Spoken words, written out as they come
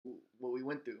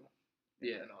went through,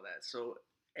 Yeah. and all that. So,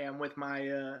 and with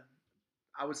my,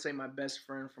 I would say my best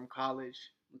friend from college,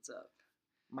 What's up?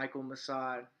 Michael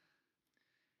Mossad,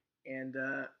 and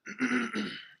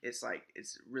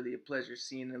it's really a pleasure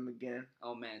seeing him again.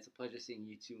 Oh man, it's a pleasure seeing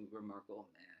you too, Remarkable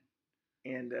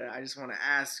man. And I just want to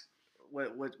ask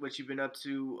what you've been up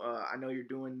to. I know you're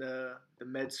doing the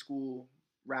med school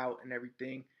route and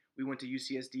everything. We went to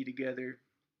UCSD together.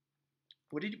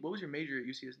 What was your major at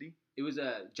UCSD? It was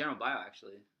a general bio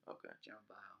actually. Okay. General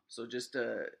bio. So just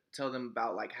tell them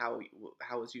about like how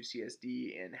was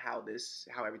UCSD and how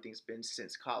everything's been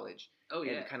since college. Oh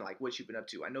yeah. And kind of like what you've been up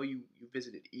to. I know you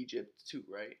visited Egypt too,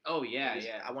 right? Oh yeah,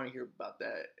 yeah. I want to hear about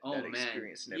that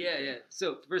experience. And yeah, everything. yeah.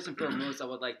 So first and foremost, I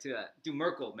would like to do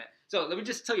Merkel, man. So let me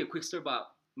just tell you a quick story about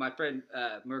my friend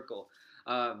Merkel.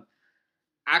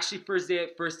 Actually, first day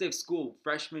of school,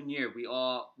 freshman year, we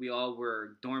all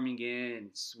were dorming in,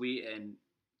 sweet, and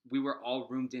we were all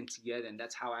roomed in together, and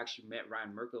that's how I actually met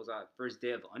Ryan Merkel. It was our first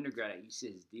day of undergrad at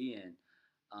UCSD, and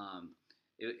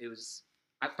it was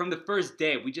from the first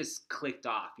day we just clicked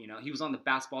off. You know, he was on the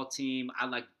basketball team. I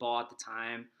liked ball at the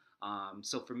time,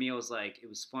 so for me, it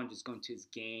was fun just going to his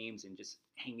games and just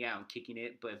hanging out and kicking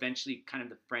it. But eventually, kind of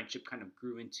the friendship kind of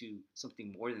grew into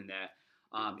something more than that.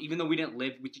 Even though we didn't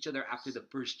live with each other after the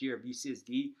first year of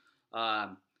UCSD,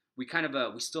 we kind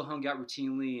of we still hung out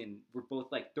routinely, and we're both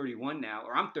like 31 now,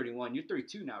 or I'm 31, you're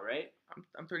 32 now, right?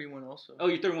 I'm 31 also. Oh,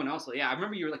 you're 31 also. Yeah, I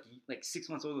remember you were like 6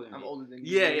 months older than me. I'm older than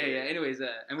you. Yeah. Anyways,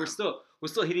 and we're still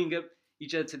hitting up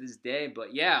each other to this day.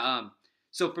 But yeah,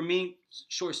 so for me,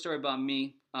 short story about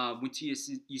me. Went to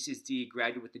UCSD,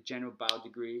 graduated with a general bio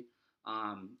degree.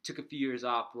 Took a few years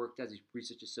off, worked as a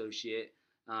research associate.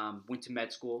 Went to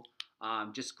med school.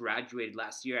 Just graduated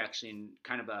last year actually, and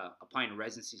kind of applying to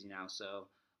residencies now. So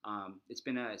it's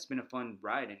been a fun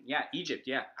ride. And yeah, Egypt.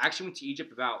 Yeah, I actually went to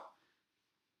Egypt about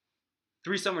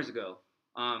 3 summers ago.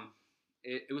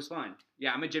 It was fun.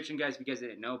 Yeah, I'm Egyptian, guys. If you guys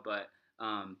didn't know, but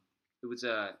it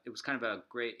was kind of a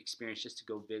great experience just to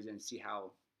go visit and see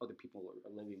how other people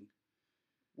are living.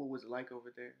 What was it like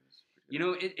over there? You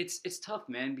know, it's tough,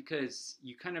 man, because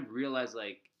you kind of realize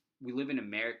like we live in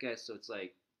America, so it's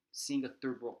like seeing a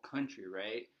third world country,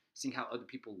 right? Seeing how other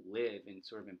people live and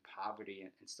sort of in poverty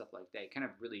and stuff like that, it kind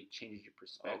of really changes your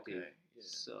perspective. Okay, yeah.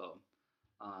 So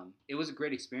it was a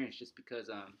great experience just because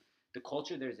the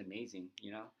culture there is amazing.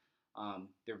 You know,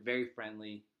 they're very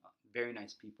friendly, very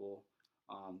nice people.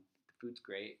 The food's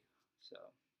great. So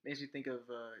makes me think of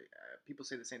people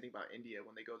say the same thing about India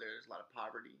when they go there. There's a lot of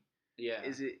poverty. yeah.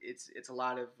 It's a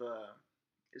lot of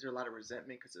is there a lot of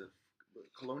resentment because of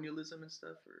colonialism and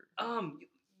stuff? Or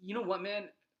You know what, man?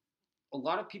 A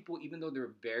lot of people, even though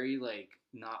they're very like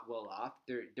not well off,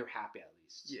 they're happy at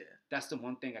least. Yeah. That's the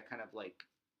one thing I kind of like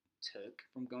took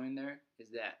from going there is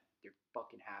that they're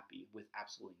fucking happy with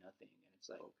absolutely nothing, and it's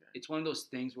like it's one of those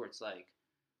things where it's like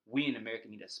we in America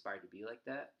need to aspire to be like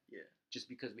that. Yeah. Just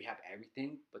because we have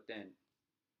everything, but then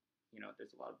you know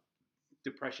there's a lot of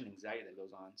depression, anxiety that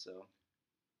goes on. So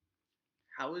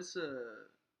how is the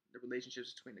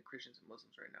relationships between the Christians and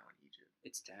Muslims right now in Egypt?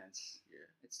 It's tense. Yeah.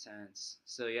 It's tense.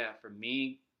 So yeah, for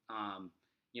me,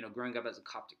 you know, growing up as a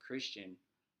Coptic Christian,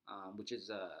 which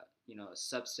is you know, a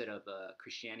subset of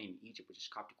Christianity in Egypt, which is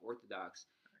Coptic Orthodox.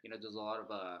 You know, there's a lot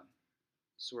of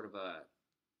sort of a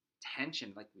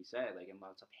tension, like we said, like and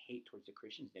lots of hate towards the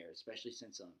Christians there, especially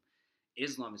since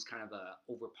Islam is kind of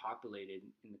overpopulated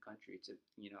in the country. It's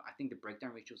you know, I think the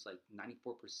breakdown ratio is like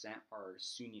 94% are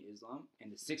Sunni Islam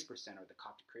and the 6% are the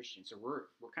Coptic Christians. So we're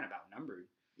kind of outnumbered.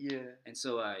 Yeah. And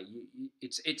so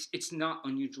it's not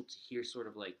unusual to hear sort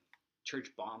of like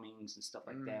church bombings and stuff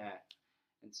like that.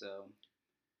 And so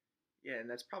yeah, and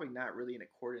that's probably not really in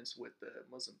accordance with the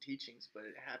Muslim teachings, but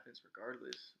it happens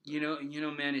regardless. You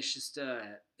know, man, it's just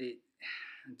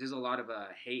there's a lot of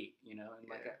hate, you know, and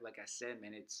like I said,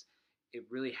 man, it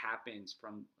really happens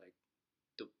from like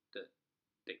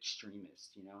the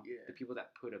extremists, you know, the people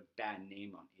that put a bad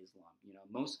name on Islam. You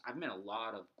know, I've met a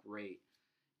lot of great,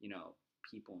 you know,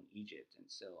 people in Egypt, and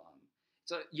so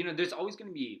you know, there's always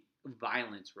going to be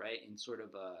violence, right, in sort of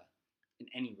in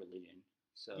any religion.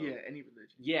 So yeah, any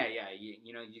religion. Yeah.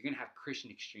 You know, you're gonna have Christian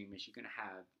extremists. You're gonna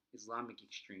have Islamic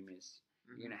extremists.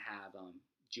 You're gonna have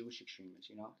Jewish extremists.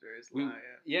 You know, there is a lot.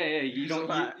 Yeah. You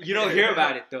don't hear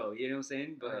about it though. You know what I'm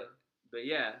saying? But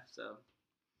yeah. So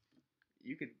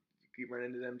you could run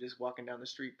into them just walking down the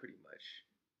street, pretty much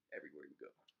everywhere you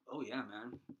go. Oh yeah,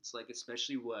 man. It's like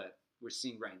especially what we're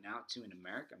seeing right now too in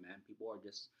America, man. People are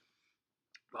just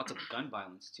lots of gun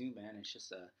violence too, man. It's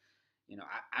just you know,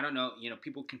 I don't know. You know,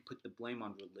 people can put the blame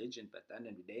on religion, but at the end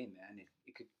of the day, man,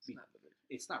 it could be.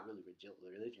 It's not really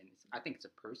religion. I think it's a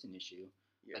person issue.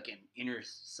 Yeah. like an inner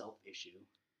self issue.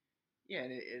 Yeah,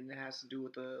 and it has to do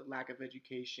with the lack of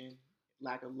education,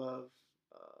 lack of love,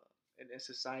 and in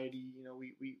society. You know,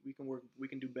 we can work, we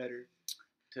can do better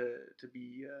to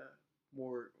be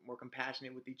more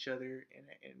compassionate with each other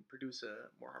and produce a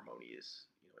more harmonious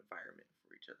environment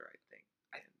for each other. I think.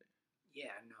 I, And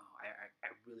yeah, no, I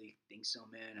really think so,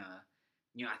 man.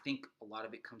 I think a lot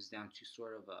of it comes down to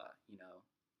sort of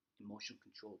emotional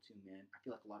control too, man. I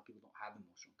feel like a lot of people don't have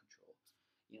emotional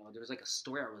control. There was like a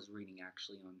story I was reading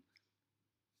actually on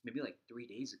maybe like 3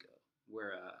 days ago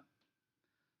where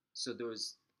so there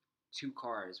was two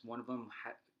cars. One of them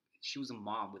had she was a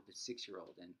mom with a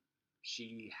 6-year-old, and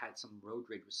she had some road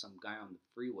rage with some guy on the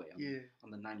freeway yeah, on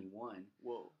the 91.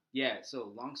 whoa, Yeah,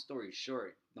 so long story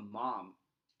short, the mom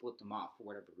flipped him off for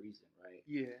whatever reason, right?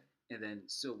 yeah. And then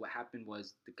so what happened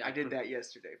was the guy I did that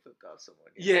yesterday. Flipped off someone.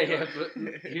 Yeah, yeah, but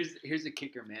here's the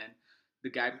kicker, man. The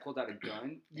guy pulled out a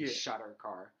gun and Yeah. shot our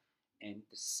car. And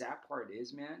the sad part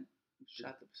is, man,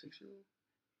 Shot the 6-year-old.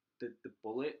 the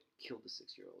bullet killed the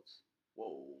 6-year-olds.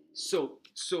 Whoa. So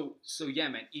yeah,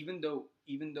 man. Even though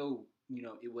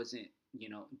it wasn't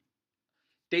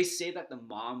they say that the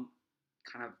mom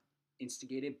kind of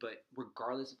instigated, but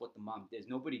regardless of what the mom did,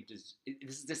 nobody does.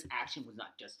 This action was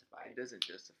not justified. It doesn't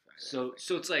justify. So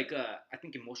it's like I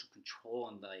think emotional control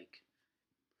and like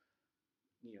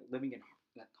living in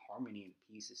like harmony and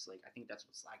peace is like I think that's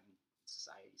what's lacking in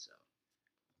society. So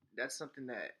that's something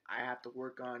that I have to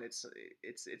work on. It's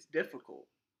difficult,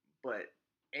 but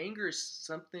anger is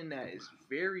something that is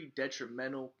very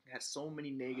detrimental. Has so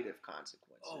many negative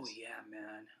consequences. oh yeah,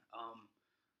 man.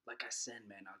 Like I said,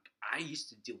 man, I used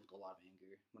to deal with a lot of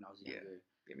anger when I was younger.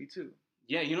 Yeah, me too.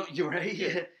 Yeah, you're right.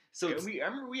 Yeah. So I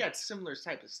remember we had similar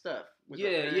type of stuff. With our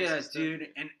yeah, parents yeah, and stuff. dude.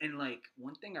 And like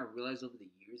one thing I realized over the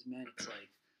years, man, it's like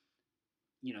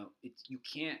it's you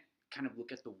can't kind of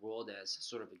look at the world as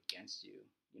sort of against you,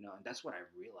 and that's what I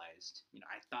realized.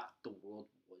 I thought the world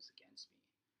was against me,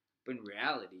 but in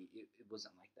reality, it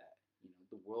wasn't like that.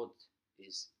 The world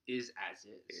is as is.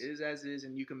 It is as is,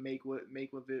 and you can make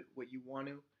with it what you want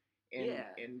to, and Yeah.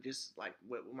 and just like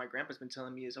what my grandpa's been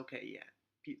telling me is okay,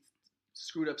 yeah,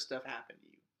 screwed up stuff happened to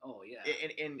you. Oh yeah.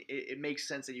 And it makes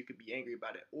sense that you could be angry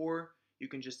about it, or you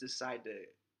can just decide to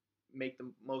make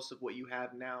the most of what you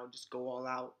have now. Just go all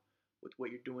out with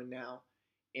what you're doing now,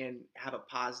 and have a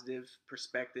positive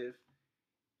perspective,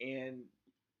 and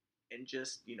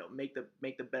just make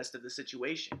the best of the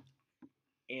situation,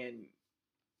 and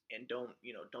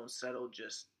don't settle.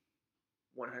 Just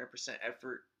 100%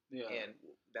 effort, Yeah. and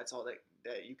that's all that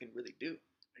you can really do.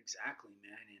 Exactly,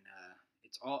 man. And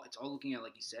it's all looking at,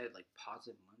 like you said, like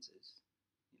positive lenses.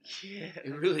 Yeah,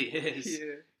 It really is.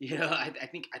 Yeah. I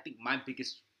think my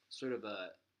biggest sort of a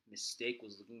mistake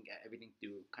was looking at everything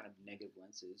through kind of negative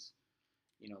lenses.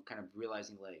 Kind of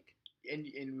realizing like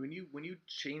And when you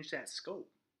change that scope,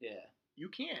 yeah, you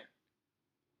can,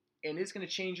 and it's gonna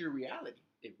change your reality.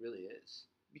 it really is.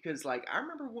 Because like I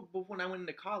remember when I went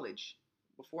into college.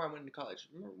 Before I went into college,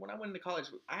 remember when I went into college,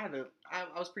 I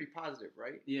was pretty positive,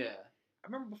 right? Yeah. I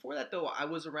remember before that though, I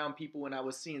was around people and I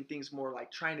was seeing things more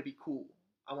like trying to be cool.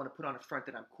 I want to put on a front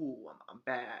that I'm cool. I'm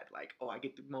bad. Like, oh, I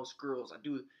get the most girls. I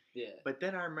do. Yeah. But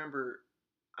then I remember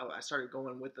I started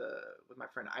going with my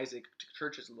friend Isaac to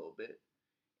churches a little bit,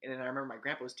 and then I remember my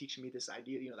grandpa was teaching me this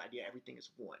idea. The idea everything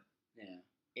is one, Yeah.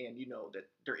 and that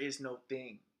there is no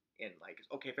thing, and like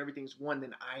okay, if everything's one,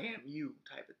 then I am you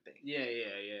type of thing. Yeah.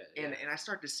 Yeah. And I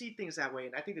start to see things that way,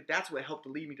 and I think that's what helped to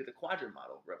lead me to the quadrant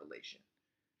model of revelation,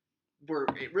 where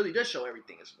it really does show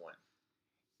everything is one.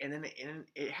 And then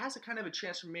it has a kind of a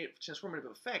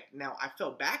transformative effect. Now I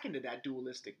fell back into that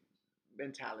dualistic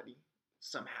mentality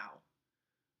somehow,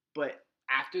 but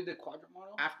After the quadrant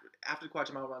model. after the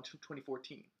quadrant model around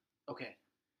 2014. Okay.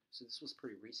 So this was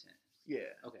pretty recent. Yeah.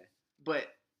 Okay. But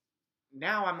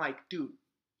now I'm like, dude,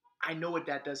 I know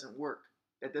that doesn't work.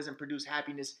 That doesn't produce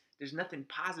happiness. There's nothing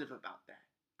positive about that.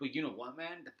 But you know what,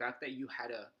 man? The fact that you had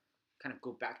to kind of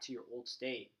go back to your old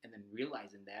state and then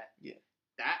realizing that, Yeah.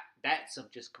 that stuff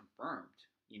just confirmed,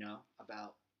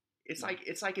 about. It's like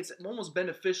it's almost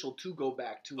beneficial to go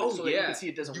back to it, Oh so that yeah, you can see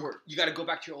it doesn't work. You got to go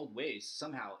back to your old ways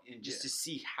somehow, and just Yeah. to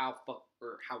see how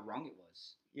wrong it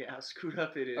was, Yeah, how screwed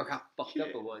up it is, or how fucked up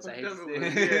it was. I hate to Fucked say. up it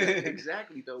was. Yeah,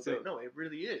 exactly though. So- But no, it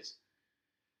really is.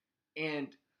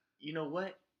 And you know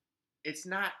what? It's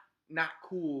not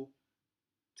cool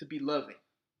to be loving,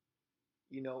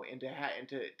 and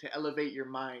to elevate your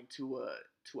mind to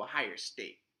a higher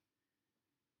state,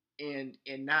 and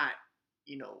not,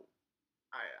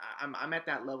 I'm at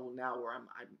that level now where I'm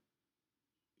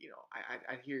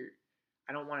I hear,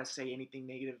 I don't want to say anything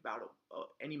negative about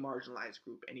any marginalized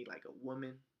group, any like a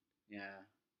woman, Yeah.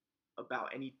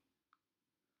 about any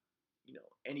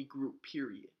group.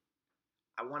 Period.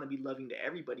 I want to be loving to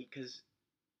everybody because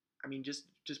I mean, just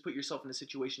put yourself in a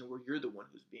situation where you're the one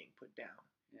who's being put down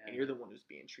and you're the one who's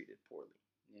being treated poorly.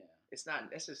 Yeah. It's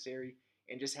not necessary,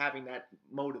 and just having that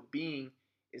mode of being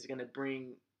is going to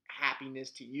bring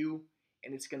happiness to you,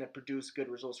 and it's going to produce good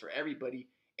results for everybody.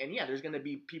 And yeah, there's going to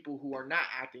be people who are not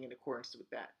acting in accordance with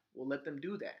that. Well, let them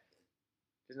do that.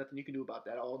 There's nothing you can do about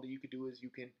that. All that you can do is you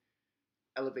can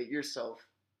elevate yourself,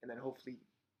 and then hopefully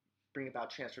bring about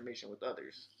transformation with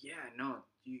others. Yeah, no,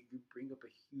 you bring up a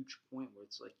huge point where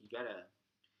it's like you gotta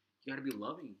be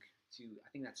loving to. I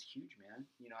think that's huge, man.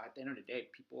 At the end of the day,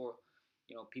 people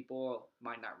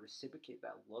might not reciprocate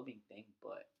that loving thing,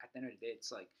 but at the end of the day,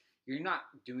 it's like you're not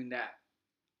doing that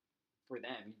for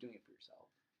them. You're doing it for yourself.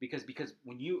 Because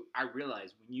I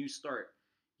realize when you start,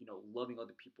 loving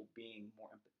other people, being more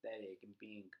empathetic and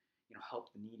being,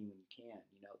 help the needy when you can,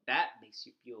 that makes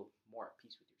you feel more at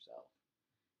peace with yourself.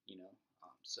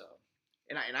 So.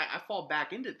 And I fall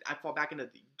back into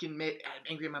getting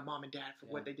angry at my mom and dad for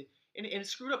what they did, and it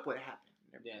screwed up what happened.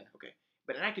 Yeah. Okay.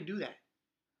 And I could do that,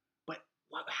 but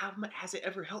how much has it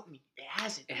ever helped me? It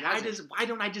hasn't. Why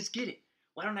don't I just get it?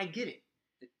 Why don't I get it?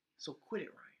 So quit it,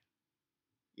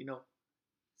 Ryan.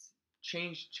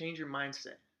 Change your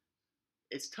mindset.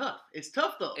 It's tough. It's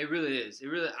tough though. It really is.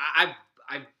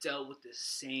 I've dealt with the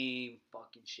same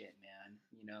fucking shit, man.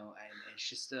 And it's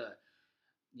just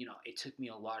it took me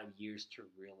a lot of years to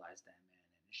realize that, man.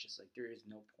 And it's just like there is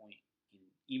no point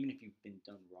even if you've been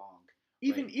done wrong.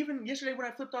 Even yesterday when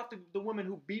I flipped off the woman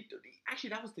who beeped.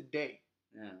 Actually, that was the day.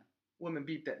 Yeah. Woman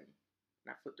beeped at me, and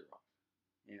I flipped her off.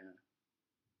 Yeah.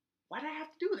 Why did I have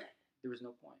to do that? There was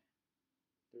no point.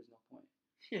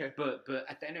 Yeah. But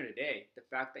at the end of the day, the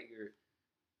fact that you're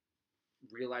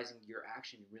realizing your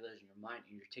action, you're realizing your mind,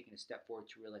 and you're taking a step forward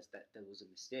to realize that was a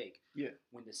mistake. Yeah.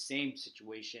 When the same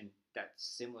situation that's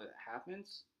similar that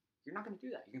happens, you're not going to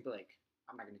do that. You're going to be like,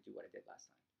 I'm not going to do what I did last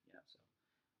time. So,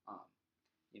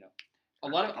 a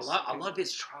lot of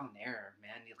it's trial and error,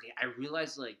 man. Like, I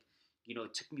realized, like,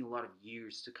 it took me a lot of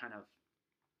years to kind of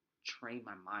train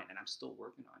my mind, and I'm still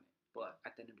working on it. But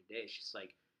at the end of the day, it's just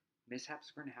like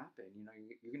mishaps are going to happen.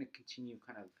 You're going to continue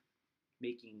kind of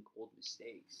making old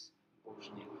mistakes.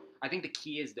 Unfortunately, I think the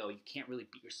key is though you can't really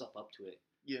beat yourself up to it.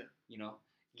 Yeah.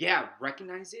 Yeah,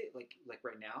 recognize it like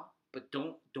right now, but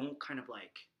don't kind of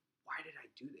like, why did I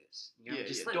do this?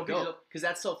 Just let it go. Because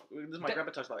that's self. This is my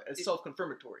grandpa talks about it. It's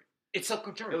self-confirmatory. It's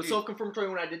self-confirmatory. It was self-confirmatory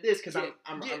when I did this because I'm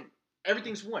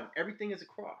everything's one. Everything is a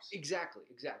cross. Exactly.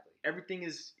 Everything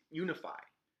is unified.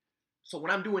 So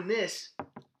when I'm doing this,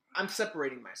 I'm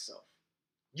separating myself.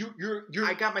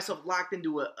 I got myself locked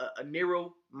into a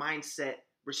narrow mindset,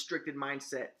 restricted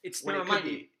mindset. It's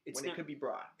narrow-minded. It could be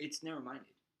broad. It's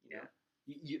narrow-minded. Yeah.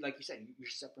 You like you said, you're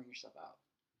separating yourself out.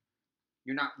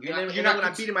 You're not when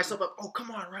I'm beating myself up. Oh,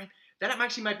 come on, Ryan. That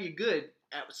actually might be good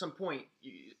at some point,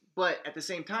 but at the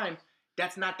same time,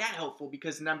 that's not that helpful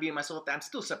because then I'm beating myself up. I'm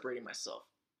still separating myself.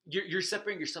 You're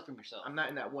separating yourself from yourself. I'm not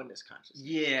in that oneness consciousness.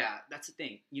 Yeah, that's the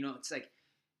thing. It's like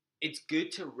it's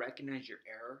good to recognize your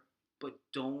error, but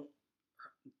don't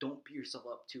beat yourself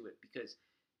up to it because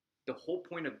the whole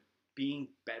point of being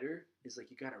better is like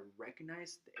you gotta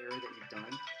recognize the error that you've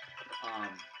done.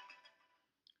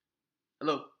 Hello.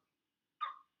 Hello,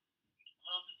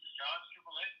 this is Josh,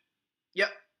 AAA.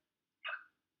 Yep.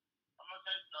 I'm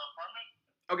outside the apartment.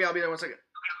 Okay, I'll be there 1 second.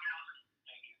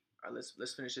 Thank you. All right,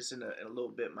 let's finish this in a little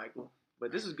bit, Michael.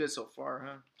 But this is good so far,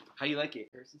 huh? How you like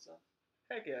it? Person stuff?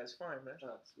 Heck yeah, it's fine, man.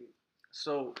 Oh, sweet.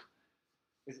 So,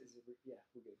 yeah,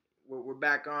 we're good. We're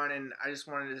back on, and I just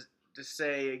wanted to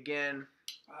say again,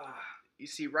 you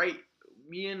see, right?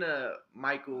 Me and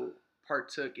Michael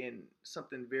partook in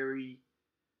something very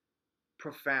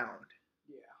profound.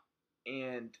 Yeah.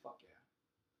 And fuck yeah.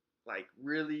 Like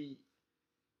really,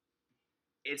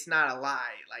 it's not a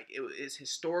lie. Like it's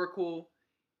historical,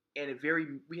 and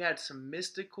we had some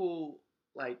mystical.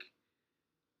 Like,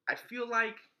 I feel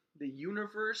like the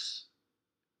universe.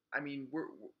 I mean,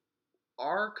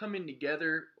 our coming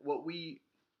together. What we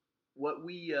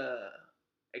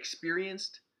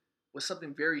experienced was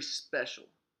something very special,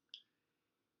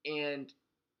 and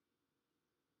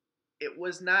it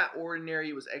was not ordinary.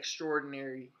 It was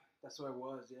extraordinary. That's what it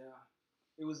was. Yeah,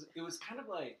 it was kind of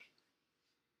like,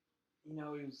 it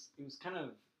was kind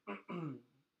of,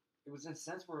 it was in a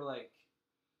sense where like,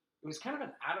 it was kind of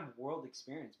an out of world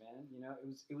experience, man.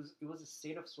 It was a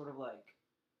state of sort of like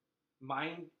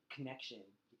mind connection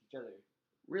with each other.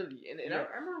 Really, and yeah.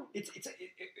 I remember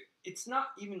it's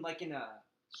not even like in a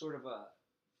sort of a.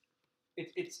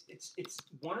 It's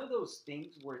one of those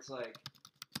things where it's like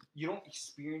you don't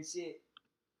experience it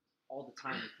all the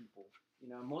time with people. You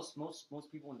know, most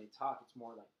people when they talk, it's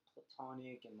more like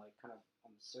platonic and like kind of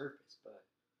on the surface. But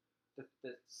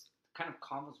the kind of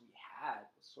convos we had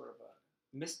was sort of a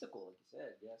mystical, like you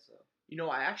said. Yeah. So You know,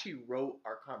 I actually wrote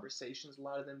our conversations, a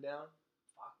lot of them down.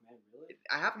 fuck, man, really,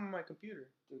 I have them on my computer.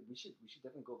 dude. We should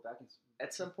definitely go back and.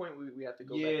 At some point, we have to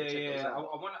go Yeah, back and check those yeah. out.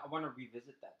 I want to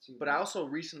revisit that too. But man. I also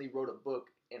recently wrote a book,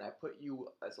 and I put you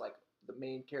as like the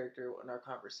main character in our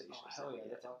conversations. Oh hell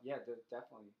yeah,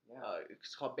 definitely, yeah.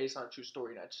 It's called Based on a True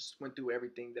Story, and I just went through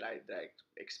everything that I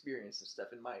experienced and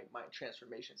stuff in my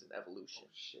transformations and evolution.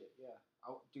 Oh shit, yeah.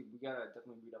 Dude, we gotta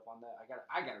definitely read up on that.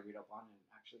 I gotta read up on it and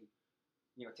actually,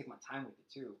 take my time with it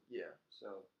too. Yeah.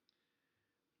 So,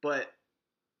 But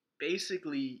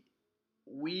basically,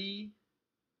 we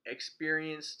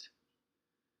experienced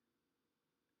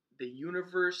the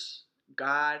universe,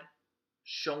 God,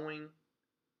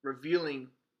 revealing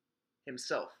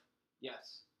Himself,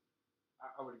 yes,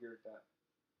 I would agree with that.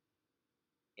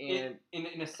 and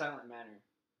In a silent manner.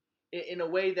 in a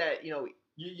way that You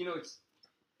know it's.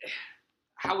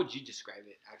 How would you describe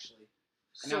it actually?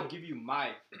 And I'll give you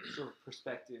my sort of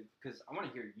perspective because I want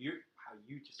to hear how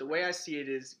you describe the way I it. see it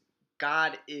is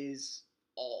God is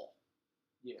all.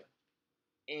 Yeah.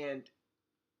 And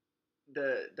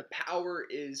the power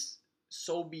is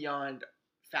so beyond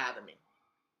fathoming.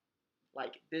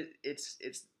 Like it's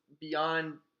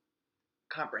beyond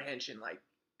comprehension. Like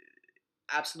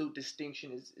absolute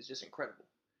distinction is just incredible.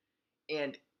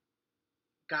 And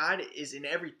God is in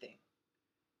everything.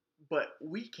 But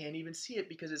we can't even see it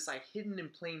because it's like hidden in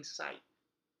plain sight.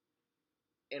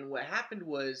 And what happened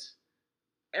was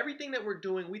everything that we're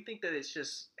doing, we think that it's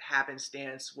just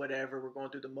happenstance, whatever, we're going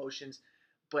through the motions.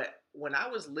 But when I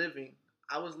was living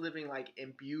like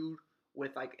imbued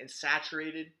with like and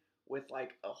saturated with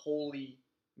like a holy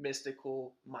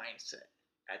mystical mindset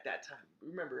at that time.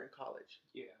 Remember in college.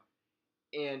 Yeah.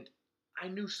 And I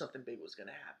knew something big was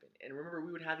gonna happen. And remember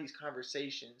we would have these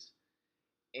conversations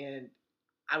and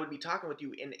I would be talking with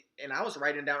you and I was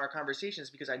writing down our conversations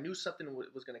because I knew something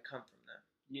was gonna come from them.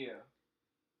 Yeah.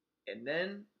 And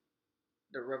then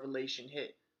the revelation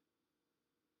hit.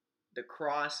 The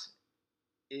cross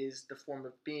is the form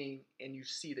of being, and you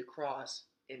see the cross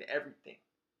in everything.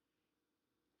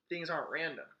 Things aren't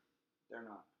random. They're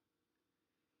not.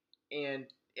 And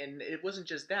it wasn't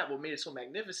just that. What made it so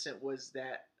magnificent was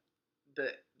that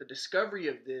the discovery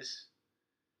of this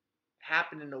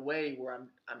happened in a way where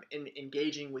I'm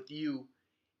engaging with you,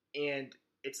 and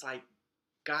it's like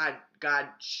God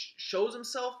shows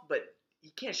Himself, but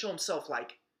He can't show Himself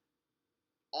like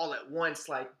all at once,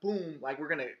 like boom, like we're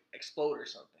gonna explode or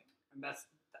something. And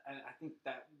I think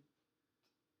that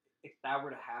if that were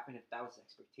to happen, if that was the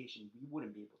expectation, we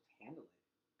wouldn't be able to handle it.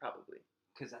 Probably.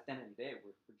 Because at the end of the day,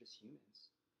 we're just humans.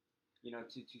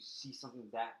 To see something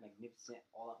that magnificent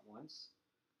all at once,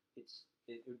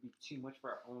 it would be too much for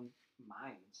our own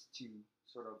minds to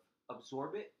sort of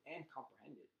absorb it and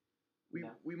comprehend it.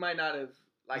 We might not have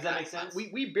like. Does that make sense?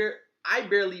 I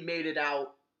barely made it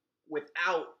out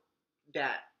without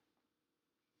that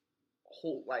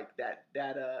whole like that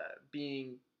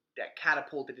being that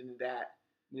catapulted into that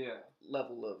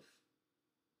level of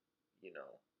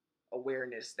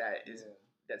awareness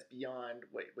that's beyond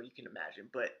what you can imagine.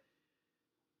 But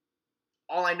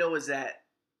all I know is that,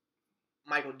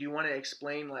 Michael, do you want to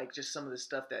explain like just some of the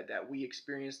stuff that we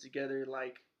experienced together,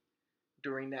 like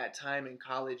during that time in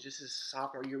college? This is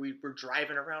sophomore year. We're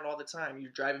driving around all the time.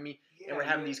 You're driving me, and we're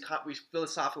having these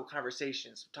philosophical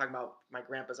conversations. We're talking about my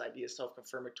grandpa's ideas,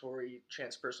 self-confirmatory,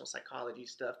 transpersonal psychology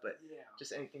stuff. But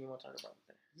just anything you want to talk about with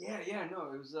that. Yeah,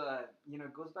 no, it was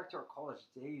it goes back to our college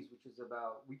days, which was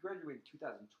we graduated in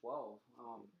 2012,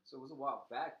 so it was a while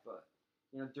back. But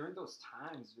during those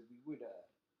times, we would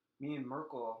me and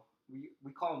Merkel,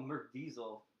 we call him Merc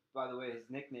Diesel. By the way, his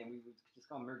nickname, we would just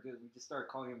call him Merc Diesel. We just started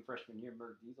calling him freshman year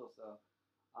Merc Diesel. So,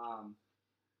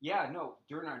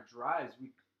 during our drives,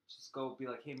 we'd just go be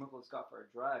like, hey, Merkel, let's go out for a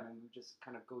drive. And we just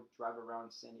kind of go drive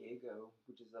around San Diego,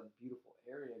 which is a beautiful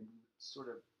area. And we sort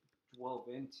of delve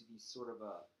into these sort of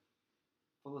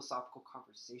philosophical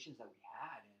conversations that we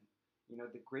had. And,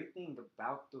 the great thing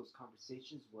about those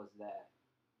conversations was that,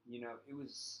 it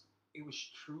was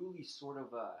truly sort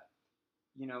of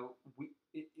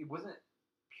it wasn't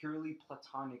purely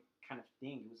platonic kind of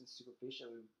thing. It wasn't superficial.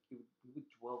 We would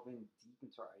delve in deep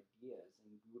into our ideas,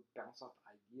 and we would bounce off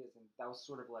ideas, and that was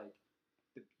sort of like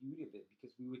the beauty of it,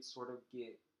 because we would sort of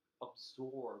get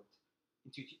absorbed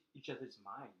into each other's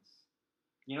minds.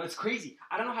 It's crazy.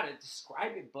 I don't know how to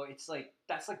describe it, but it's like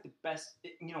that's like the best.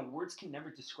 Words can never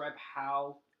describe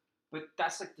how, but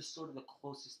that's like the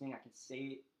closest thing I can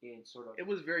say it in sort of. It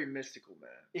was very mystical, man.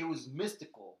 It was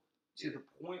mystical. to the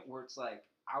point where it's like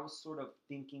I was sort of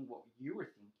thinking what you were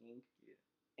thinking,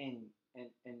 and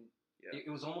it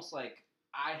was almost like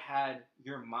I had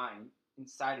your mind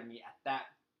inside of me at that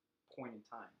point in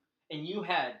time, and you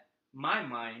had my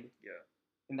mind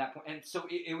in that point, and so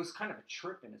it was kind of a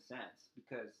trip in a sense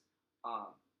because,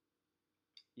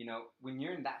 you know, when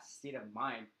you're in that state of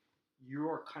mind,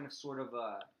 you're kind of sort of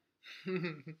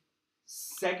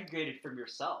segregated from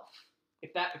yourself.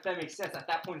 If that makes sense, at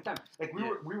that point in time, like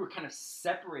we were kind of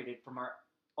separated from our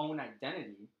own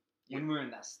identity when we were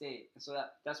in that state, and so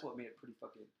that's what made it pretty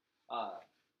fucking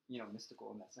you know,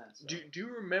 mystical in that sense. So. Do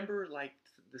you remember like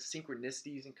the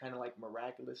synchronicities and kind of like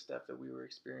miraculous stuff that we were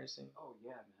experiencing? Oh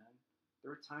yeah, man.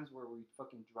 There were times where we'd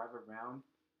fucking drive around,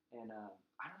 and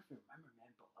I don't even remember,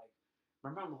 man, but like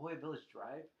remember on La Jolla Village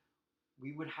Drive,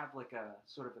 we would have like a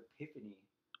sort of epiphany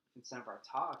in some of our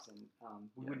talks, and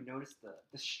we would notice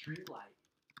the street light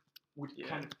would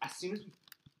kind of, as soon as we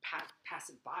pass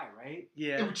it by, right?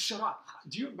 Yeah. It would shut off.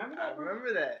 Do you remember that? I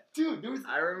remember that. Dude, there was...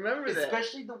 I remember that.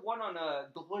 Especially the one on the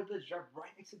La Jolla Village Drive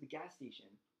right next to the gas station.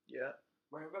 Yeah.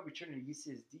 Right about returning to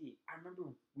UCSD. I remember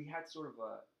we had sort of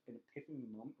an epiphany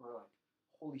moment where like,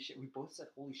 holy shit, we both said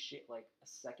holy shit like a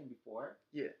second before.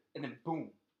 Yeah. And then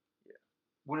boom. Yeah.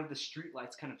 One of the street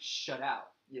lights kind of shut out.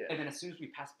 Yeah. And then as soon as we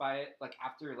passed by it, like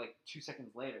after like 2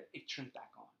 seconds later, it turned back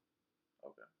on.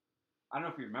 Okay. I don't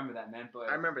know if you remember that, man, but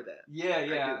I remember that. Yeah.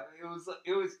 It was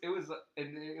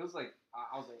like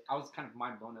I was kind of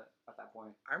mind blown at that point.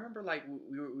 I remember like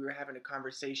we were having a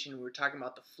conversation. We were talking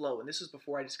about the flow, and this was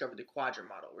before I discovered the quadrant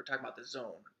model. We were talking about the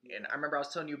zone, and I remember I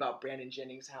was telling you about Brandon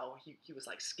Jennings, how he was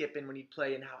like skipping when he'd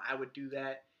play, and how I would do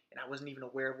that, and I wasn't even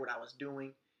aware of what I was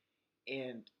doing,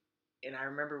 and I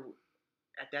remember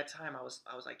at that time I was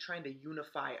like trying to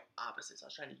unify opposites. I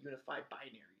was trying to unify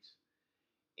binaries,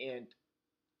 and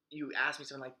you asked me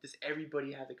something like, does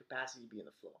everybody have the capacity to be in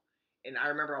the flow? And I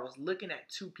remember I was looking at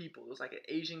two people. It was like an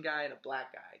Asian guy and a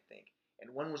black guy, I think.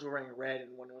 And one was wearing red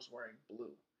and one was wearing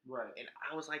blue. Right. And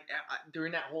I was like,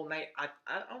 during that whole night, I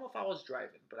don't know if I was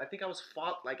driving, but I think I was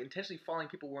intentionally following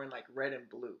people wearing like red and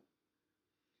blue.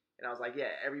 And I was like, yeah,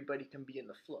 everybody can be in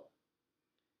the flow.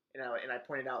 And I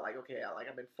pointed out like, okay,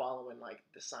 I've been following like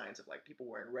the signs of like people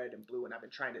wearing red and blue, and I've been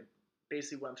trying to,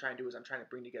 basically what I'm trying to do is I'm trying to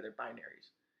bring together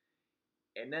binaries.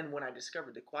 And then when I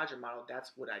discovered the quadrant model,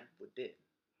 that's what I did.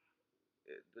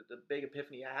 The big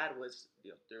epiphany I had was,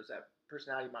 you know, there's that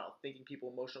personality model: thinking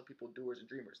people, emotional people, doers and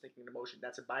dreamers. Thinking and emotion,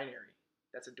 that's a binary,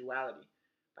 that's a duality.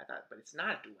 I thought, but it's not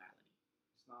a duality.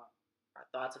 It's not. Our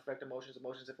thoughts affect emotions.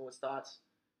 Emotions influence thoughts.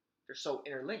 They're so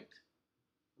interlinked.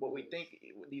 What we think,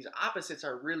 these opposites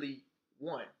are really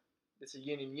one. It's a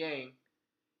yin and yang.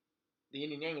 The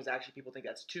yin and yang is actually, people think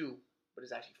that's two, but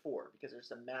it's actually four, because there's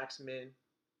the max min,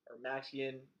 or max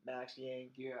yin, max yang,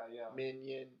 min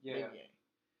yin, min yang.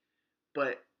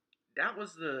 But that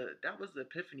was the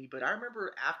epiphany. But I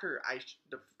remember after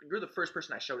you're the first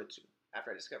person I showed it to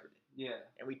after I discovered it. Yeah.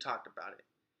 And we talked about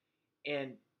it.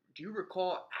 And do you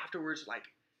recall afterwards, like,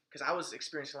 because I was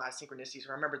experiencing a lot of synchronicities.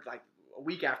 I remember like a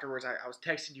week afterwards, I was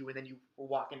texting you, and then you were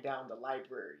walking down the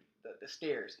library, the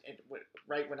stairs, and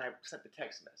right when I sent the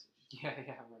text message. Yeah,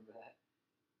 I remember that.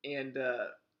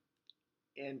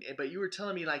 And but you were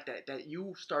telling me like that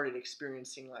you started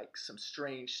experiencing like some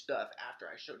strange stuff after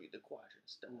I showed you the quadrant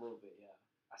stuff. A little bit, yeah.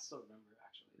 I still remember,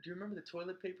 actually. Do you remember the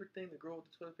toilet paper thing? The girl with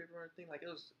the toilet paper thing? Like, it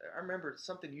was. I remember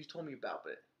something you told me about,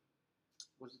 but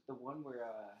was it the one where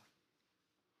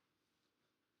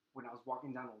when I was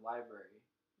walking down the library,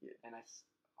 and I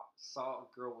saw a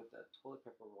girl with a toilet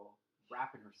paper roll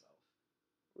wrapping herself?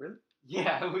 Really?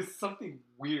 Yeah, it was something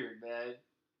weird, man.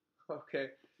 Okay.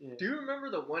 Yeah. Do you remember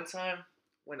the one time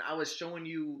when I was showing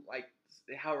you like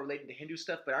how it related to Hindu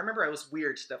stuff? But I remember it was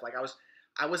weird stuff. Like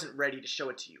I wasn't ready to show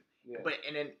it to you. Yeah. But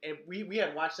and we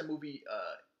had watched the movie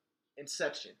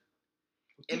Inception.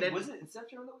 Dude, and then was it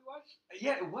Inception that we watched?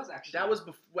 Yeah, it was actually. That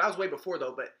was way before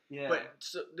though. But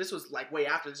so this was like way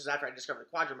after. This is after I discovered the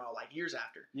quadrant model, like years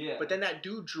after. Yeah. But then that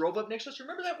dude drove up next to us. You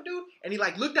remember that dude? And he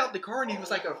like looked out the car and he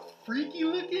was like a freaky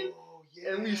looking.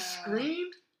 Yeah. And we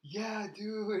screamed. Yeah,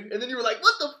 dude. And then you were like,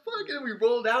 what the fuck? And then we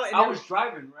rolled out. And I was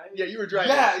driving, right? Yeah, you were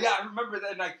driving. Yeah, I remember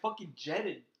that. And I fucking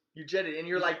jetted. You jetted. And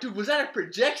you're like, dude, was that a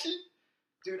projection?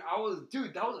 Dude,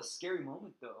 that was a scary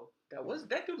moment, though.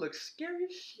 That dude looked scary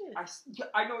as shit.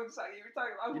 I know exactly what you're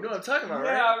talking about. You know what I'm talking about,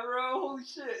 right? Yeah, bro. Holy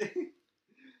shit.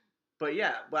 But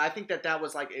yeah, I think that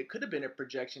was like, it could have been a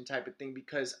projection type of thing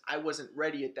because I wasn't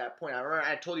ready at that point. I remember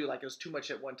I told you like it was too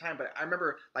much at one time, but I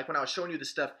remember like when I was showing you the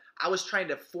stuff, I was trying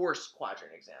to force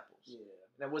quadrant examples. Yeah.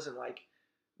 And it wasn't like,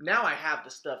 now I have the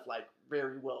stuff like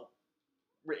very well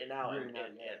written out and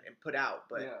put out.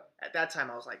 But at that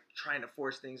time I was like trying to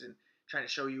force things, and trying to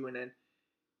show you, and then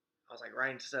I was like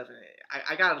writing stuff, and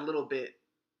I got a little bit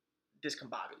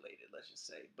discombobulated, let's just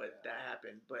say, but that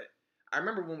happened. But I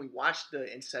remember when we watched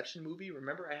the Inception movie.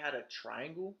 Remember, I had a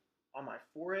triangle on my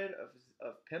forehead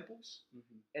of pimples,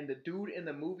 and the dude in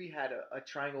the movie had a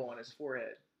triangle on his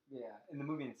forehead. Yeah, in the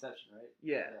movie Inception, right?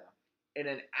 Yeah. And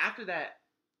then after that,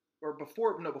 or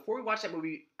before we watched that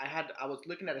movie, I was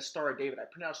looking at a Star of David. I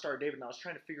printed out a Star of David, and I was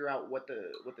trying to figure out what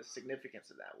the significance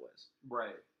of that was. Right.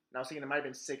 And I was thinking it might have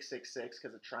been 666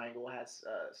 because a triangle has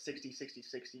 60, 60,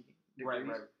 60 degrees.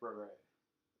 Right.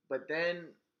 But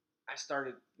then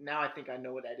now I think I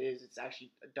know what that is. It's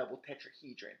actually a double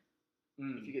tetrahedron.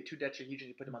 If you get two tetrahedrons,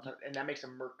 you put them on top, and that makes a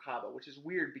Merkaba, which is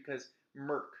weird because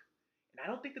Merk. And I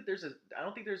don't think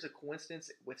there's a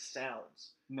coincidence with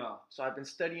sounds. No. So I've been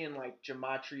studying like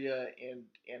gematria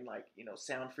and like, you know,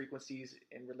 sound frequencies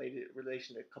in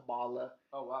relation to Kabbalah.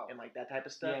 Oh wow. And like that type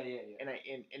of stuff. Yeah.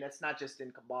 And that's not just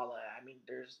in Kabbalah. I mean,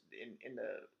 there's in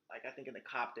the like I think in the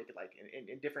Coptic, like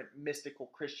in different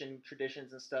mystical Christian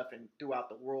traditions and stuff, and throughout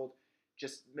the world,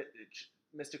 just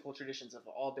mystical traditions of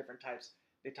all different types.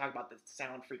 They talk about the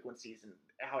sound frequencies and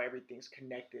how everything's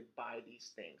connected by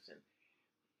these things,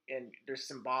 and there's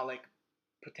symbolic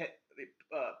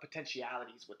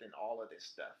potentialities within all of this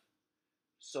stuff.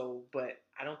 So, but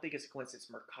I don't think it's a coincidence.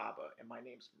 Merkaba, and my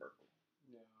name's Merkel.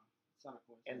 Yeah, it's not a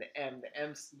coincidence.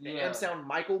 And the M sound.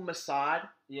 Michael Mossad.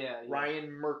 Yeah.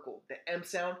 Ryan Merkel. The M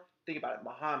sound. Think about it.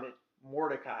 Muhammad,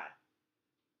 Mordecai,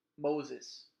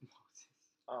 Moses.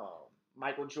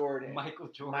 Michael Jordan. Mike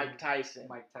Tyson.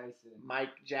 Mike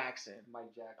Jackson.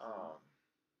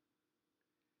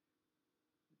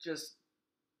 Just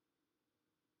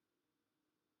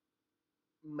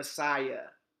Messiah.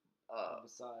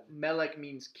 Melech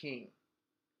means king.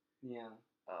 Yeah.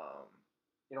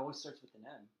 It always starts with an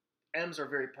M. M's are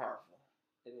very powerful.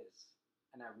 It is,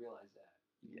 and I realize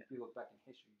that. If you look back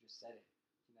in history, you just said it.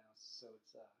 You know, so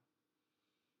it's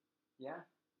yeah.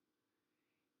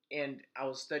 And I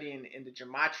was studying in the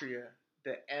gematria.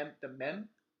 The mem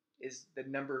is the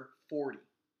number 40.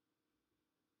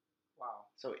 Wow.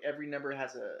 So every number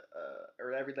has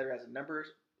every letter has a number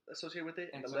associated with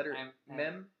it, and the so letter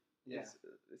mem is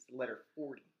the letter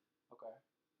 40. Okay.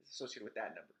 It's associated with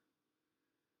that number.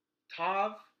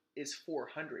 Tav is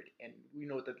 400, and we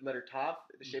know what the letter Tav,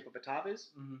 the shape of a Tav is.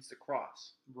 Mm-hmm. It's the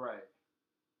cross. Right.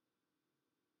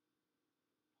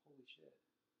 Holy shit.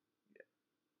 Yeah.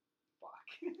 Fuck.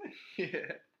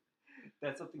 Yeah.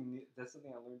 That's something new. That's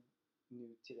something I learned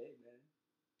new today, man.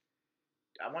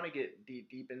 I want to get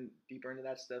deeper into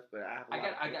that stuff, but I have a lot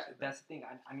of got. That's the thing.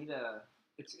 I need a.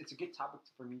 It's a good topic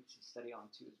for me to study on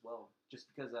too as well. Just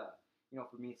because you know,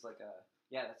 for me it's like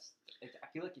I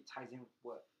feel like it ties in with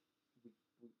what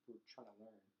we're trying to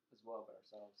learn as well about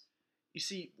ourselves. You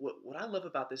see, what I love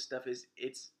about this stuff is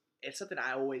it's something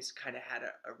I always kind of had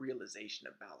a realization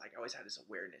about. Like I always had this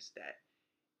awareness that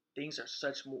things are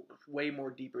way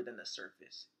more deeper than the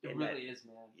surface. It really is,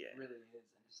 man. Yeah. It really is,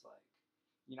 and it's like,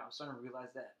 you know, I'm starting to realize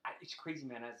that it's crazy,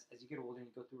 man. As you get older and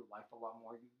you go through life a lot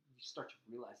more, you start to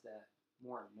realize that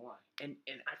more and more. And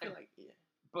I feel like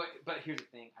But here's the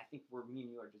thing. I think me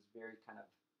and you are just very kind of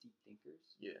deep thinkers.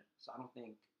 Yeah. So I don't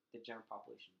think the general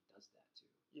population does that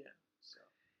too. Yeah. So.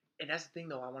 And that's the thing,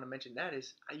 though. I want to mention that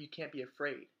is you can't be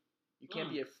afraid. You can't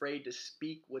be afraid to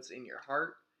speak what's in your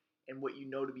heart and what you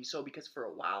know to be so. Because for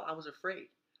a while, I was afraid.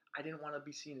 I didn't want to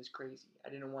be seen as crazy. I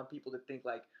didn't want people to think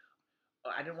like.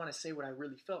 I didn't want to say what I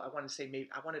really felt. I wanted to say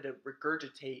I wanted to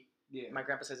regurgitate. Yeah. My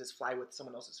grandpa says it's fly with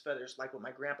someone else's feathers, like what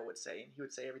my grandpa would say, and he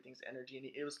would say everything's energy, and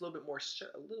it was a little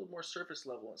more surface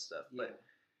level and stuff. Yeah. But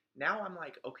now I'm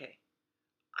like, okay,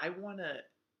 I want to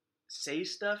say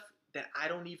stuff that I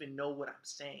don't even know what I'm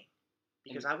saying,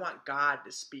 because I want God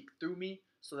to speak through me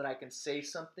so that I can say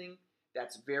something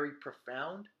that's very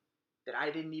profound that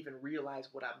I didn't even realize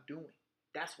what I'm doing.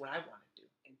 That's what I want to do.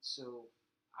 And so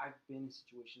I've been in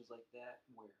situations like that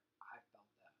where I felt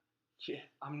that. Yeah.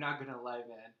 I'm not gonna lie,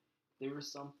 man. There were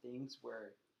some things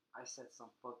where I said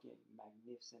some fucking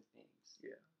magnificent things.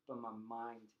 Yeah. But my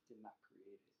mind did not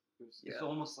create it. It's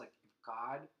almost like if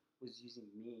God was using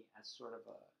me as sort of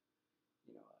a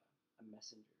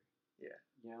messenger. Yeah.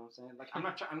 You know what I'm saying? Like I'm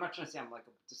not trying to say I'm like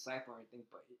a disciple or anything,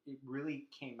 but it really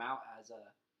came out as a,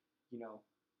 you know,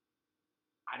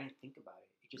 I didn't think about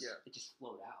it. It just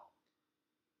flowed out.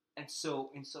 And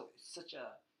so it's such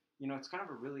a, you know, it's kind of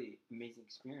a really amazing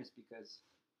experience because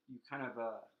you kind of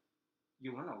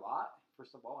you learn a lot,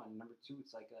 first of all, and number two,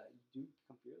 it's like you do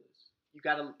become fearless. You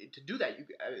gotta to do that.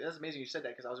 That's amazing you said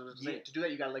that, because I was saying to do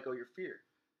that you gotta let go of your fear.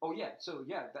 Oh yeah, so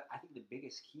yeah, I think the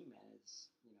biggest key, man,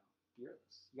 is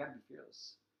fearless. You gotta be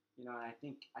fearless. You know, and I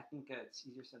think it's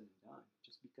easier said than done.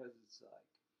 just because it's like,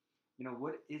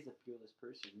 what is a fearless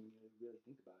person when you really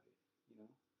think about it?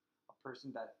 A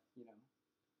person that,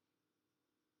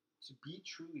 to be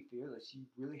truly fearless, you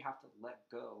really have to let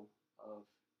go of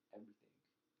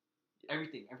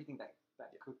everything, Yeah. everything that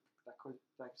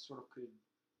sort of could,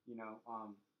 you know,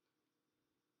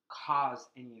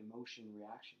 cause any emotional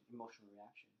reaction.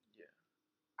 Yeah.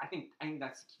 I think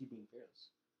that's the key to being fearless.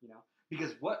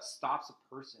 Because what stops a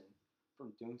person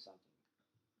from doing something?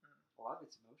 A lot of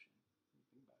it's emotion. When you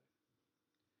think about it.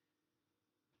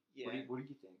 Yeah. What do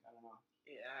you think? I don't know.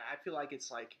 Yeah, I feel like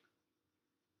it's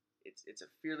a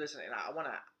fearless, and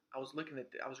I was looking at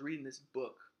I was reading this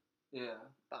book Yeah.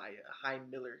 by Chaim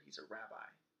Miller. He's a rabbi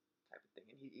type of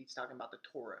thing, and he's talking about the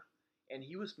Torah, and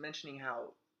he was mentioning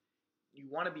how you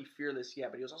want to be fearless, yeah,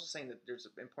 but he was also saying that there's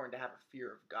important to have a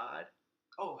fear of God.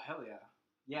 Oh, hell yeah.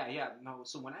 Yeah. No,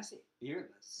 so when I say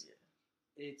fearless, Yeah.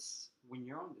 it's when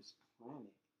you're on this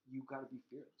planet, you gotta be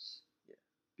fearless. Yeah.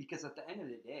 Because at the end of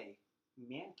the day,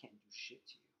 man can't do shit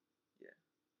to you. Yeah.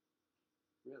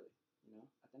 Really.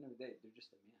 At the end of the day, they're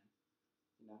just a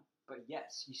man. But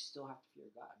yes, you still have to fear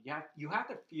God. You have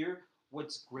to fear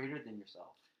what's greater than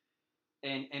yourself.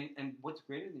 And what's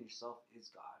greater than yourself is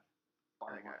God.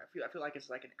 Like, I feel like it's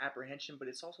like an apprehension, but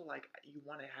it's also like you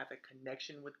want to have a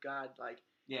connection with God. Like,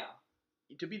 yeah,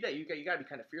 to be that, you got to be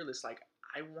kind of fearless. Like,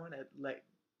 I want to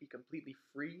be completely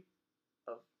free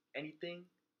of anything,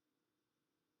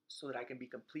 so that I can be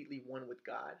completely one with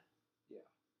God. Yeah.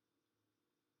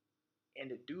 And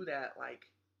to do that, like,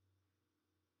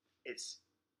 it's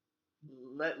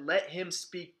let Him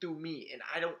speak through me, and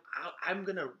I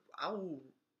will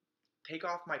take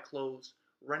off my clothes,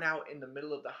 run out in the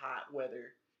middle of the hot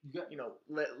weather,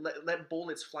 let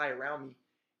bullets fly around me,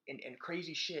 and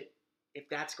crazy shit, if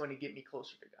that's going to get me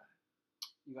closer to God.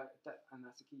 You got that, and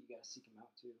that's the key. You got to seek Him out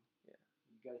too. Yeah.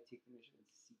 You got to take the mission and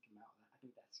seek Him out. I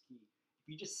think that's key. If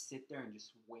you just sit there and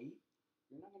just wait,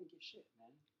 you're not gonna get shit,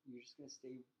 man. You're just gonna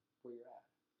stay where you're at.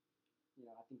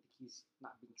 I think the key's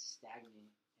not being stagnant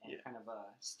and kind of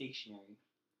stationary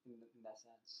in that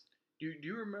sense. Do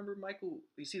you remember, Michael?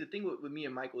 You see, the thing with me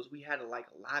and Michael is we had a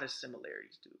lot of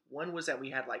similarities, dude. One was that we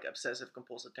had like obsessive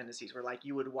compulsive tendencies, where like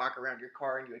you would walk around your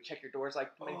car and you would check your doors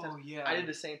like many times. Yeah. I did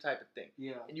the same type of thing.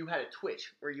 Yeah. And you had a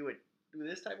twitch where you would do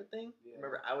this type of thing. Yeah.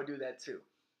 Remember, I would do that too.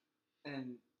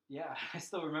 And yeah, I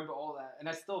still remember all that. And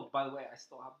by the way, I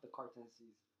still have the car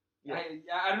tendencies. Yeah.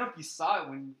 I don't know if you saw it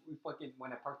when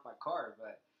I parked my car,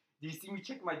 but did you see me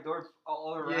checking my doors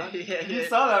all around? Yeah. You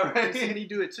saw that, right? Did he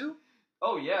do it too?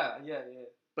 Oh yeah.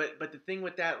 But the thing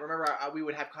with that, remember, we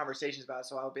would have conversations about it,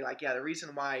 so I would be like, yeah, the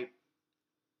reason why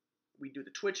we do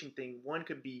the twitching thing, one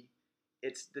could be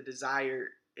it's the desire,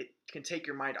 it can take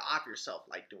your mind off yourself,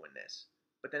 like doing this.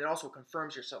 But then it also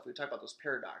confirms yourself. We talk about those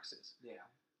paradoxes. Yeah.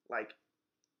 Like,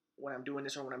 when I'm doing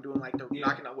this or when I'm doing like the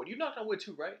knocking on wood. You knock on wood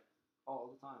too, right?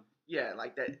 All the time. Yeah,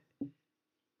 like that.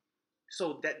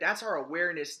 So that's our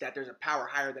awareness that there's a power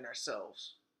higher than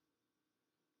ourselves.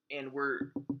 And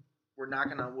we're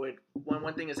knocking on wood.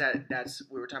 One thing is that's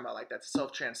we were talking about, like, that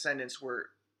self-transcendence, where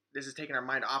this is taking our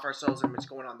mind off ourselves and it's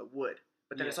going on the wood.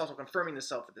 But then it's also confirming the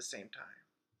self at the same time.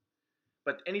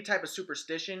 But any type of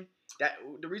superstition,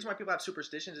 the reason why people have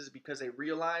superstitions is because they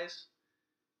realize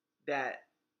that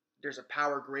there's a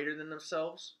power greater than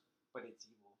themselves. But it's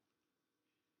evil.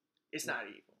 It's not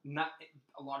evil.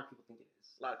 A lot of people think it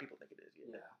is. A lot of people think it is,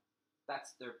 yeah.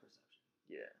 That's their perception.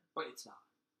 Yeah. But it's not.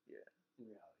 Yeah. In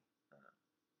reality.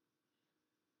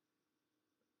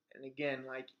 And again,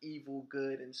 like evil,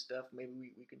 good, and stuff, maybe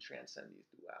we can transcend these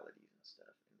dualities and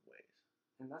stuff in ways.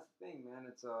 And that's the thing, man.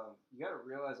 It's you got to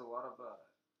realize a lot of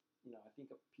I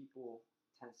think people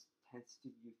tends to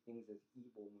view things as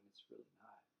evil when it's really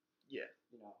not. Yeah.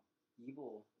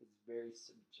 Evil is very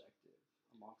subjective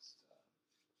amongst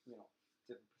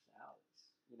different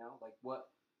personalities. Like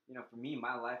what for me,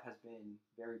 my life has been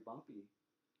very bumpy.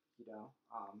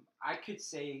 I could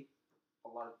say a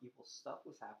lot of evil stuff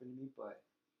was happening to me, but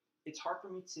it's hard for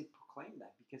me to proclaim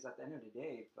that, because at the end of the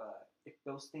day, if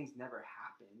those things never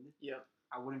happened,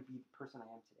 I wouldn't be the person I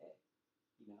am today.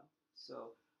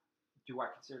 So do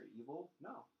I consider it evil?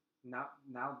 No.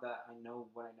 Now that I know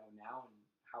what I know now and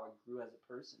how I grew as a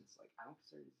person, it's like I don't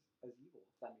consider it as evil,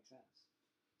 if that makes sense.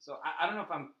 So I don't know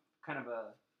if I'm kind of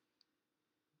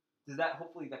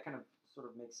hopefully that kind of sort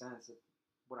of makes sense of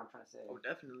what I'm trying to say. Oh,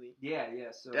 definitely. Yeah,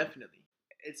 so definitely.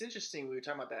 It's interesting we were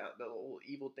talking about the whole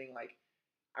evil thing. Like,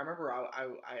 I remember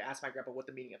I asked my grandpa what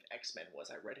the meaning of X-Men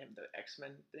was. I read him the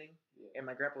X-Men thing, and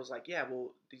my grandpa was like, yeah,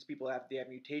 well, these people have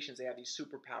mutations, they have these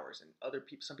superpowers, and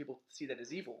some people see that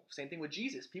as evil. Same thing with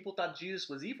Jesus. People thought Jesus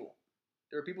was evil.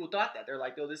 There were people who thought that. They're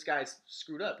like, oh, this guy's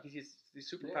screwed up because he's these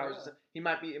superpowers. Yeah. He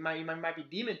might be, he might be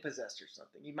demon possessed or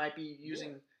something. He might be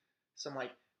using some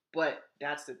like, but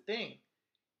that's the thing.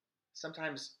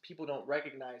 Sometimes people don't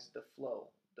recognize the flow,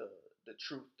 the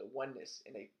truth, the oneness,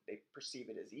 and they perceive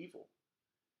it as evil.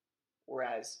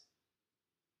 Whereas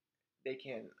they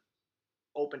can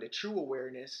open to true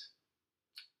awareness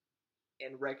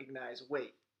and recognize,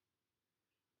 wait,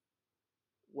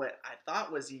 what I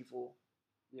thought was evil,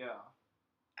 Yeah.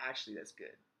 actually that's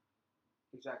good.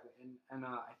 Exactly, and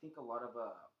I think a lot of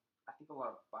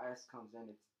bias comes in.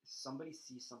 It's if somebody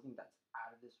sees something that's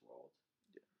out of this world,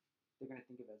 Yeah. they're gonna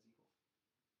think of it as evil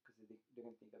because they're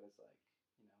gonna think of it as like,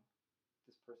 you know,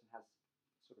 this person has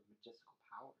sort of majestical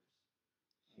powers.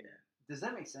 And Yeah. does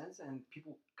that make sense? And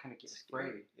people kind of get Scary.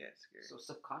 afraid. Yeah, it's scary. So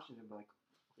subconsciously, they're like,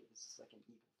 okay, this is like an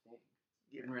evil thing.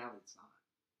 Yeah. In reality, it's not.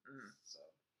 Mm. So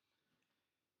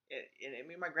And I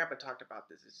mean, my grandpa talked about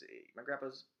this. My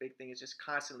grandpa's big thing is just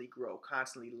constantly grow,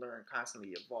 constantly learn,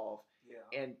 constantly evolve. yeah,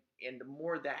 And the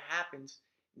more that happens,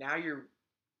 now you're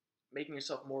making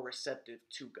yourself more receptive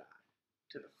to God,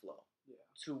 to the flow, yeah,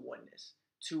 to oneness,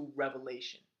 to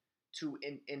revelation, to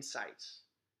insights.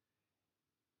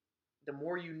 The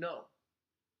more you know,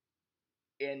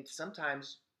 and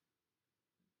sometimes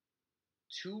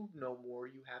to know more,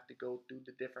 you have to go through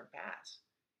the different paths.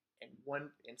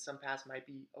 And some paths might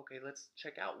be, okay, let's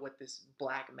check out what this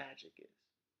black magic is.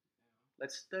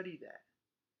 Let's study that.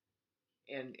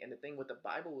 And the thing with the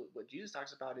Bible, what Jesus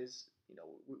talks about is,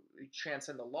 we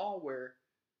transcend the law where,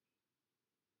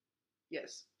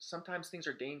 yes, sometimes things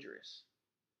are dangerous.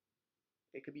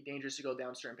 It could be dangerous to go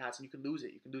down certain paths, and you can lose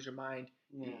it. You can lose your mind.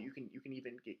 yeah. You can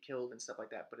even get killed and stuff like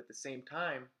that. But at the same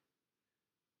time,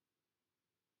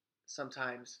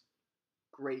 sometimes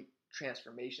great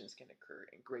transformations can occur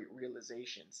and great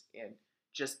realizations and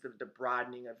just the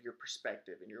broadening of your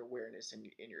perspective and your awareness and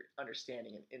your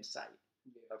understanding and insight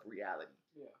Yeah. of reality.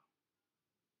 Yeah.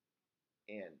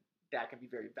 And that can be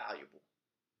very valuable.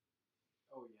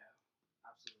 Oh yeah,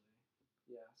 absolutely.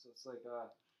 Yeah. So it's like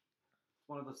it's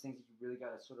one of those things that you really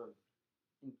gotta sort of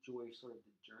enjoy sort of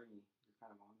the journey you're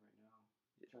kind of on right now.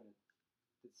 You're trying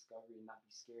to discover and not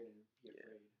be scared and be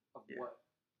afraid of what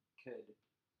could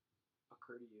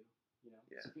occur to you. You know,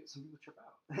 Yeah. some people trip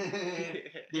out.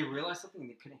 They realize something and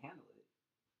they couldn't handle it.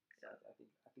 So I think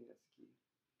that's the key.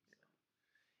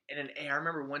 And then I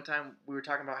remember one time we were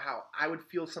talking about how I would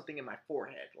feel something in my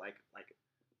forehead, like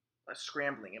a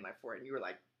scrambling in my forehead. And you were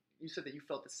like, you said that you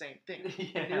felt the same thing.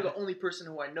 Yeah. And you're the only person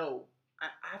who I know. I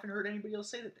haven't heard anybody else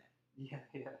say that. Yeah,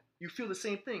 yeah. You feel the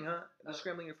same thing, huh? The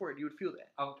scrambling in your forehead. You would feel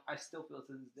that. Oh, I still feel it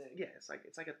to this day. Yeah, it's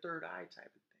like a third eye type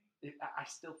of thing. I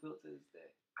still feel it to this day.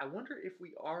 I wonder if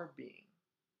we are being,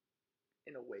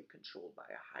 in a way, controlled by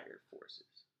higher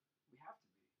forces. We have to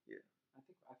be. Yeah.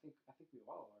 I think we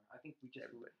all are. I think we just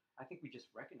Everybody. I think we just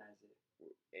recognize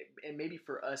it. And maybe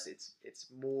for us, it's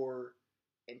more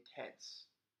intense.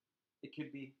 It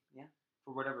could be, yeah,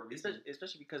 for whatever reason.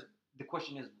 Especially because the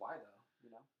question is why though, you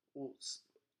know? Well,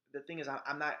 the thing is,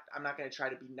 I'm not going to try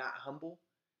to be not humble.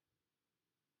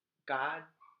 God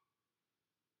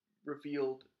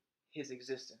revealed His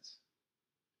existence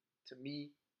to me,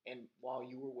 and while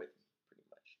you were with me, pretty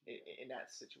much in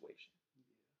that situation.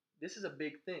 This is a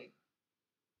big thing.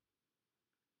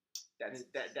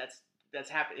 That's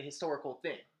happened, a historical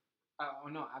thing. Oh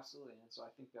no, absolutely. And so I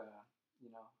think,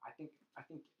 I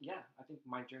think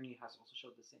my journey has also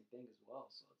showed the same thing as well.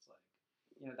 So it's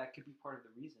like, that could be part of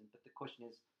the reason. But the question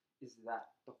is that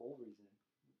the whole reason?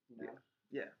 You know?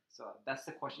 Yeah. So that's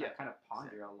the question I kind of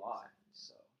ponder a lot.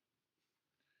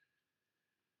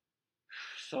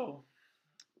 So,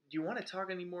 do you want to talk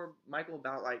anymore, Michael,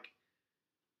 about like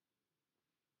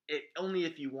it? Only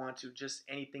if you want to. Just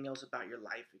anything else about your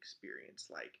life experience,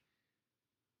 like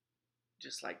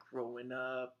just like growing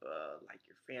up, like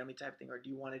your family type thing, or do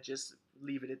you want to just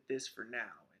leave it at this for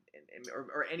now,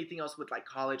 or anything else with like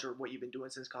college or what you've been doing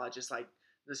since college? Just like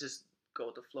let's just go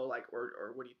with the flow, like,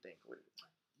 or what do you think?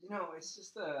 It's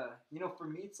just for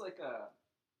me, it's like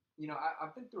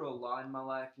I've been through a lot in my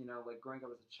life. Like growing up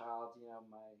as a child,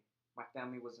 my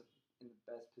family wasn't in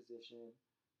the best position.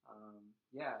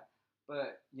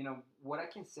 But what I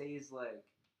can say is like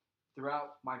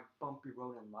throughout my bumpy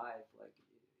road in life, like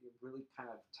it really kind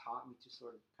of taught me to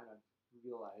sort of kind of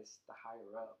realize the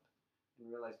higher up and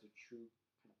realize the true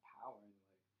kind of power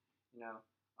and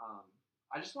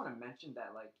I just want to mention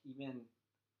that like even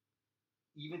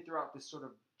throughout this sort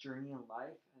of journey in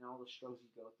life and all the struggles you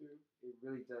go through, it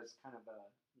really does kind of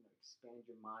expand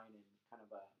your mind and kind of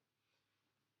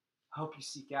help you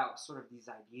seek out sort of these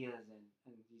ideas and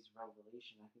these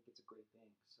revelations. I think it's a great thing.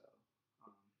 So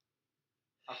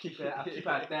I'll keep it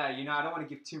at that. You know, I don't want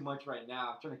to give too much right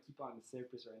now. I'm trying to keep on the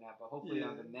surface right now, but hopefully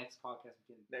on the next podcast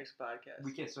next podcast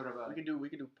we can sort of we can do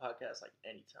podcasts like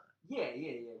anytime. Yeah.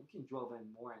 We can delve in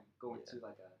more and go into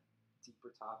like a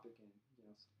deeper topic and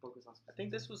focus on. I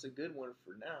think this was a good one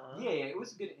for now. Huh? Yeah, it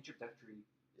was a good introductory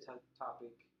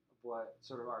topic of what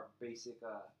sort of our basic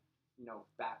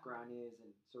background is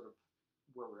and sort of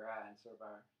where we're at and sort of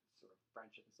our sort of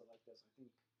friendship and stuff like this.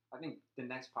 I think the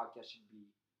next podcast should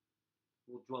be.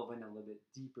 We'll delve in a little bit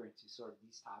deeper into sort of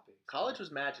these topics. College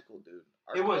was magical, dude.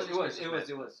 It was.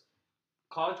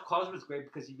 College was great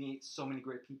because you meet so many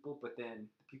great people, but then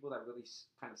the people that really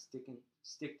kind of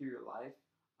stick through your life.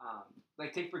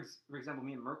 Like take for example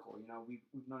me and Merkel. You know,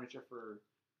 we've known each other for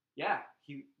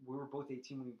we were both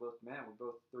 18 when we both met. We're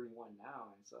both 31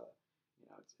 now, and so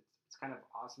it's kind of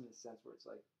awesome in the sense where it's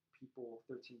like people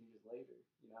 13 years later.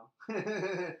 You know,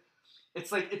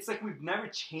 it's like we've never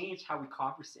changed how we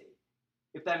conversate.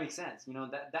 If that makes sense,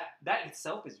 that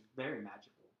itself is very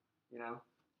magical.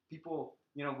 People,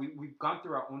 we've gone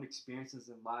through our own experiences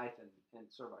in life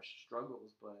and sort of our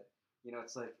struggles, but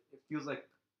it's like it feels like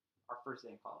our first day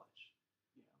in college.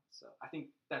 So I think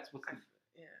that's what's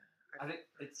I think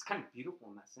it's kind of beautiful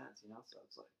in that sense. So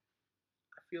it's like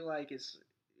I feel like it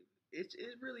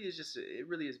really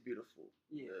is beautiful.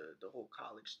 Yeah. The whole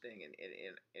college thing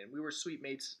and we were suite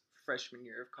mates freshman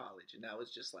year of college, and that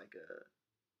was just like a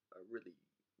really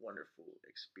wonderful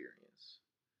experience.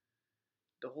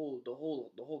 The whole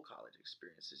college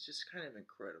experience is just kind of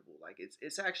incredible. Like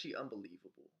it's actually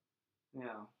unbelievable.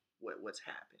 Yeah. What's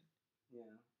happened.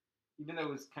 Yeah. Even though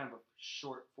it was kind of a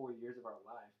short 4 years of our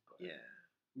life, but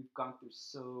we've gone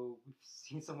through we've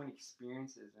seen so many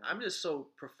experiences. And I'm just so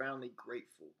profoundly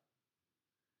grateful.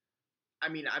 I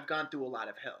mean, I've gone through a lot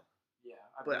of hell. Yeah.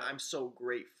 But I'm so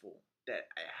grateful that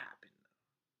it happened.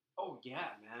 Oh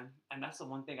yeah, man, and that's the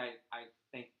one thing I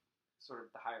think sort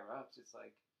of the higher ups. It's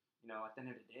like at the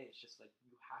end of the day, it's just like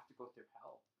you have to go through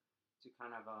hell to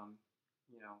kind of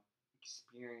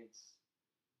experience.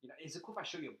 Is it cool if I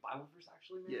show you a Bible verse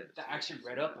actually, man? Yeah. That I actually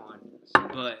read up on.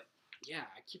 But yeah,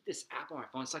 I keep this app on my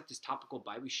phone. It's like this topical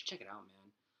Bible. You should check it out,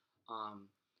 man.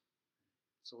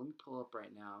 So let me pull up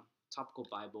right now. Topical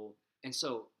Bible. And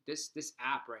so this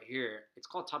app right here, it's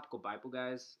called Topical Bible,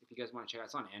 guys. If you guys want to check it out,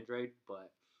 it's on Android,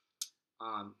 but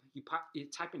you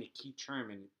type in a key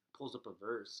term and it pulls up a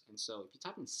verse. And so if you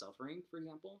type in suffering, for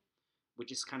example,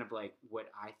 which is kind of like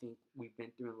what I think we've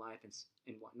been through in life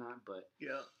and whatnot, but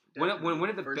one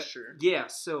of the sure. Yeah,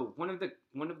 so one of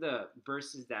the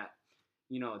verses that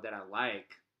that I like,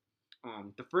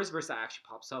 the first verse that actually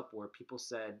pops up where people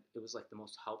said it was like the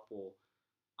most helpful.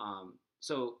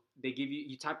 So they give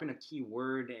you type in a key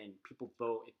word and people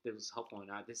vote if it was helpful or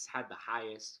not. This had the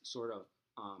highest sort of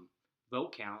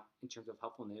vote count in terms of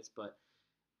helpfulness. But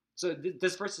so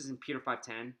this verse is in Peter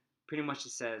 5:10. Pretty much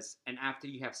it says, "And after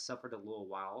you have suffered a little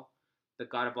while, the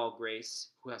God of all grace,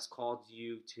 who has called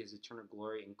you to His eternal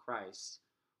glory in Christ,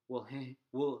 will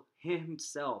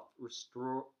Himself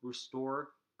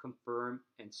restore, confirm,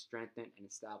 and strengthen and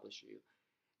establish you."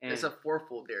 And it's a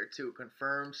fourfold there too.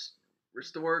 Confirms,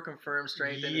 restore, confirm,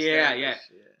 strengthen. Yeah.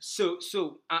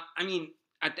 So I mean,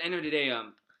 at the end of the day,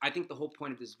 I think the whole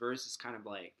point of this verse is kind of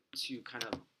like to kind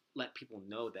of let people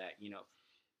know that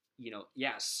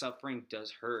suffering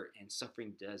does hurt and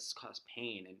suffering does cause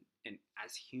pain, and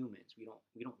as humans, we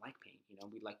don't like pain.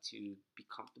 We like to be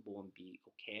comfortable and be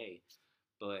okay,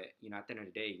 but at the end of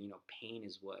the day, pain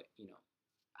is what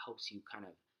helps you kind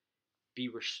of be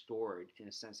restored in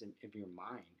a sense of your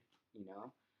mind.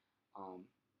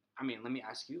 I mean, let me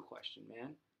ask you a question,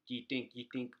 man. Do you think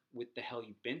with the hell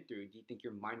you've been through, do you think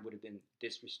your mind would have been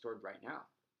this restored right now?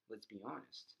 Let's be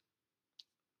honest.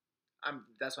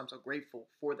 That's why I'm so grateful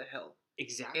for the hell.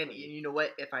 Exactly. And you know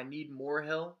what? If I need more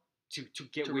hell to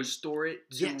restore it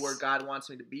to where God wants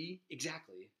me to be,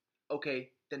 exactly.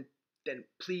 Okay, then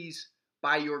please,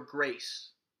 by your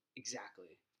grace.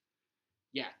 Exactly.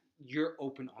 Yeah, you're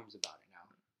open arms about it now.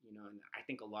 And I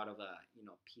think a lot of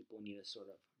people need to sort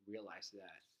of realize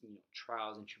that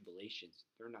trials and tribulations,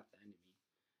 they're not the enemy.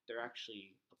 They're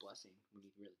actually a blessing when you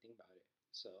really think about it.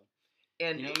 So.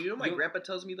 And my grandpa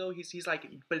tells me though, he's like,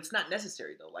 but it's not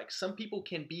necessary though. Like some people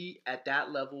can be at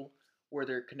that level where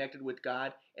they're connected with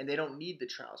God and they don't need the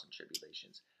trials and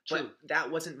tribulations. True. But that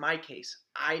wasn't my case.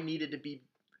 I needed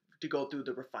to go through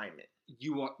the refinement.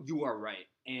 You are right.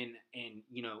 And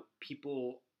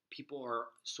people are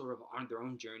sort of on their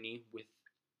own journey with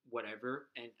whatever.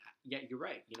 And yeah, you're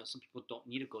right. Some people don't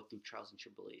need to go through trials and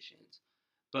tribulations.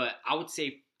 But I would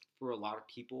say for a lot of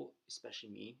people, especially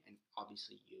me and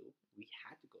obviously you, we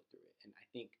had to go through it. And I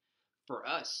think for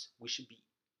us, we should be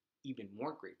even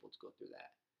more grateful to go through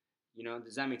that. You know,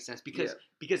 does that make sense? Because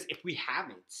if we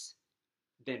haven't,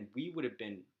 then we would have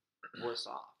been worse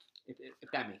off.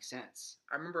 If that makes sense.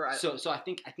 I remember. So I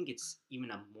think it's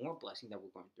even a more blessing that we're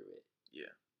going through it.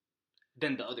 Yeah.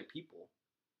 Than the other people,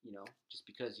 you know, just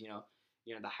because you know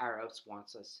the higher ups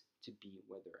wants us to be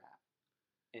where they're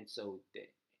at, and so I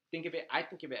think of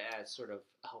it as sort of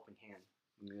a helping hand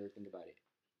when you really think about it.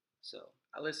 So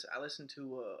I listened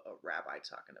to a rabbi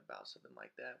talking about something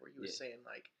like that, where he was saying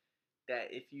like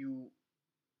that if you,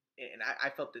 and I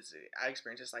felt this, I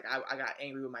experienced this, like I got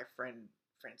angry with my friend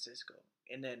Francisco,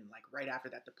 and then like right after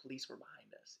that the police were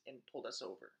behind us and pulled us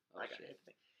over.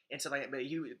 And so like, but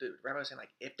the rabbi was saying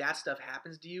like, if that stuff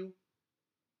happens to you,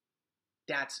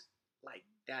 that's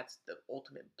the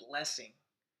ultimate blessing,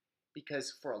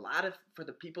 because for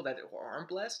the people that aren't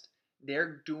blessed,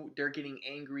 they're getting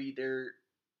angry, they're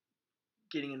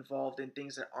getting involved in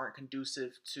things that aren't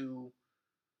conducive to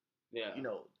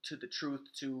to the truth,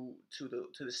 to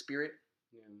the spirit,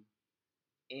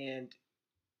 and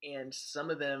some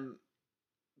of them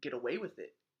get away with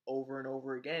it over and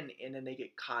over again, and then they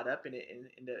get caught up in it,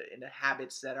 in the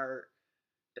habits that are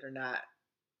not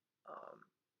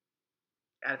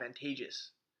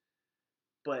advantageous.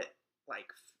 But like,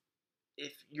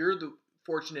 if you're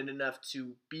fortunate enough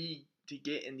to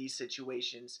get in these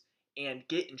situations and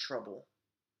get in trouble,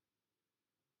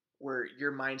 where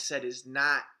your mindset is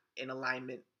not in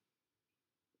alignment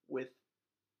with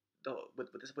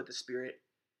the spirit,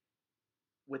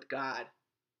 with God,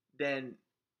 then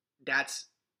that's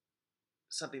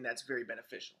something that's very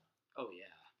beneficial. Oh yeah,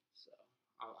 so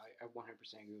I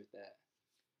 100% agree with that.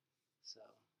 So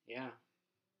yeah.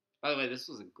 By the way, this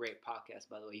was a great podcast.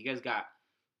 By the way, you guys got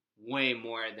way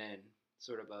more than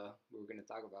sort of we were going to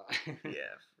talk about.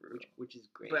 Yeah, which is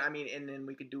great. But I mean, and then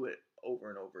we could do it over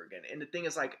and over again. And the thing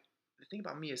is, like, the thing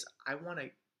about me is, I want to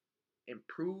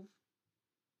improve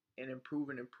and improve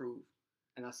and improve,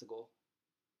 and that's the goal.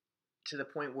 To the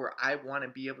point where I want to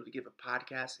be able to give a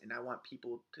podcast, and I want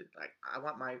people to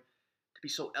to be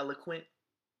so eloquent,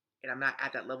 and I'm not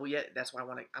at that level yet. That's why I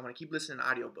want to keep listening to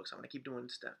audiobooks. I want to keep doing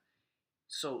stuff.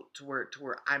 So to where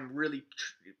I'm really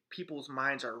people's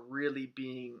minds are really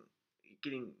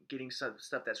getting some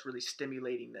stuff that's really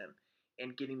stimulating them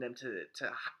and getting them to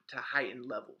heightened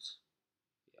levels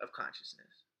of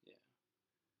consciousness. Yeah.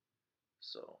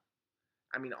 So,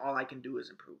 I mean, all I can do is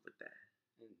improve with that.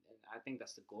 And I think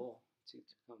that's the goal, to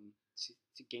come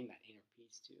to gain that inner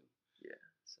peace too. Yeah.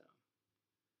 So,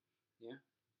 yeah,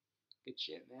 good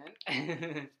shit,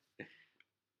 man.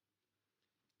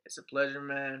 It's a pleasure,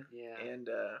 man. Yeah. And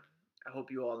I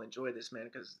hope you all enjoy this, man,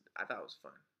 because I thought it was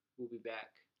fun. We'll be back.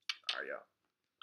 All right, y'all.